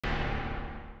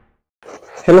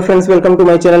Hello friends, welcome to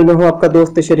my channel. मैं हूं आपका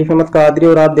दोस्त शरीफ अहमद कादरी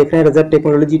और आप देख रहे हैं रजा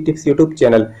टेक्नोलॉजी टिप्स यूट्यूब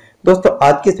चैनल। दोस्तों,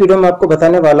 आज की इस वीडियो में आपको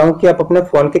बताने वाला हूं कि आप अपने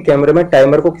फोन के कैमरे में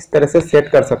टाइमर को किस तरह से सेट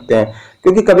कर सकते हैं।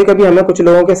 क्योंकि कभी कभी हमें कुछ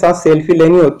लोगों के साथ सेल्फी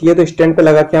लेनी होती है तो स्टैंड पे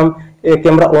लगा के हम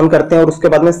कैमरा ऑन करते हैं और उसके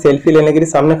बाद में सेल्फी लेने के लिए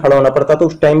सामने खड़ा होना पड़ता है। तो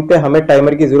उस टाइम पे हमें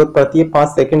टाइमर की जरूरत पड़ती है। 5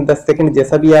 सेकंड 10 सेकंड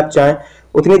जैसा भी आप चाहें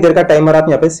उतनी देर का टाइमर आप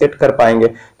यहाँ पे सेट कर पाएंगे।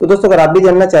 तो दोस्तों, अगर आप भी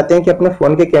जानना चाहते हैं कि अपने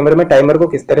फोन के कैमरे में टाइमर को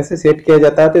किस तरह से सेट किया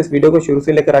जाता है तो इस वीडियो को शुरू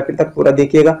से लेकर आखिर तक पूरा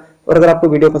देखिएगा। और अगर आपको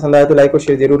वीडियो पसंद आए तो लाइक और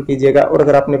शेयर जरूर कीजिएगा। और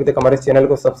अगर आपने अभी तक हमारे चैनल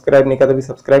को सब्सक्राइब नहीं किया तो भी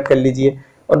सब्सक्राइब कर लीजिए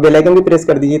और बेल आइकन भी प्रेस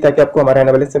कर दीजिए ताकि आपको हमारे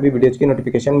आने वाले सभी वीडियोज की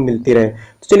नोटिफिकेशन मिलती रहे।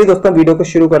 तो चलिए दोस्तों, वीडियो को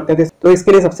शुरू करते हैं। तो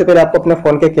इसके लिए सबसे पहले आपको अपने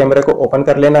फोन के कैमरे को ओपन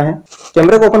कर लेना है।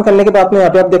 कैमरे को ओपन करने के बाद में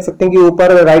यहाँ पे आप देख सकते हैं कि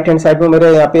ऊपर राइट हैंड साइड में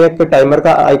मेरे यहाँ पे एक टाइमर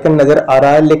का आइकन नजर आ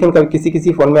रहा है। लेकिन कभी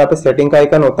किसी फोन में यहाँ पे सेटिंग का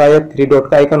आइकन होता है या 3 डॉट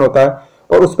का आइकन होता है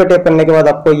और उस पर टैप करने के बाद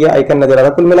आपको ये आइकन नजर आ रहा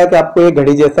है। कुल मिला के आपको ये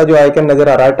घड़ी जैसा जो आइकन नजर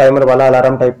आ रहा है टाइमर वाला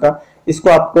अलार्म टाइप का, इसको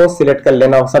आपको सिलेक्ट कर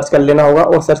लेना, सर्च कर लेना होगा।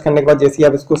 और सर्च करने के बाद जैसे ही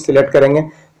आप इसको सिलेक्ट करेंगे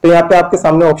तो यहाँ पे आपके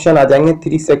सामने ऑप्शन आ जाएंगे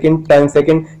 3 सेकंड 10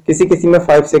 सेकंड, किसी में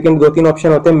 5 सेकंड, 2-3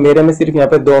 ऑप्शन होते हैं। मेरे में सिर्फ यहाँ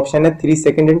पे 2 ऑप्शन है, 3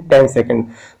 सेकंड एंड 10 सेकंड।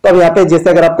 तो अब यहाँ पे जैसे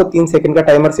अगर आपको 3 सेकंड का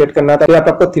टाइमर सेट करना था तो यहाँ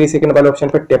पे आपको 3 सेकंड वाले ऑप्शन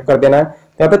पे टैप कर देना है।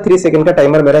 यहाँ पे 3 सेकंड का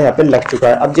टाइमर मेरा यहाँ पे लग चुका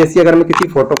है। अब जैसे अगर मैं किसी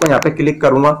फोटो को यहाँ पे क्लिक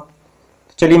करूंगा,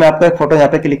 चलिए मैं आपको एक फोटो यहाँ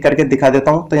पे क्लिक करके दिखा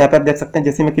देता हूँ। तो यहाँ पे आप देख सकते हैं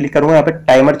जैसे मैं क्लिक करूंगा यहाँ पे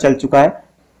टाइमर चल चुका है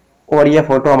और ये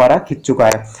फोटो हमारा खिंच चुका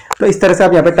है। तो इस तरह से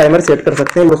आप यहाँ पे टाइमर सेट कर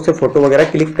सकते हैं, उससे फोटो वगैरह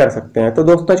क्लिक कर सकते हैं। तो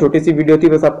दोस्तों, छोटी सी वीडियो थी,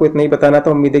 बस आपको इतना ही बताना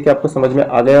था। उम्मीद है कि आपको समझ में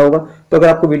आ गया होगा। तो अगर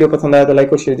आपको वीडियो पसंद आया तो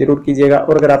लाइक और शेयर जरूर कीजिएगा।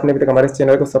 और अगर आपने अभी तक हमारे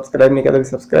चैनल को सब्सक्राइब नहीं किया तो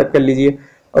सब्सक्राइब कर लीजिए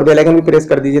और बेल आइकन भी प्रेस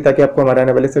कर दीजिए ताकि आपको हमारे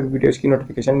आने वाले सभी वीडियोज की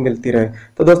नोटिफिकेशन मिलती रहे।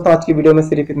 तो दोस्तों, आज की वीडियो में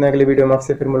सिर्फ इतना। अगले वीडियो में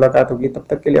आपसे फिर मुलाकात होगी। तब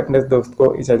तक के लिए अपने दोस्त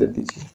को इजाजत दीजिए।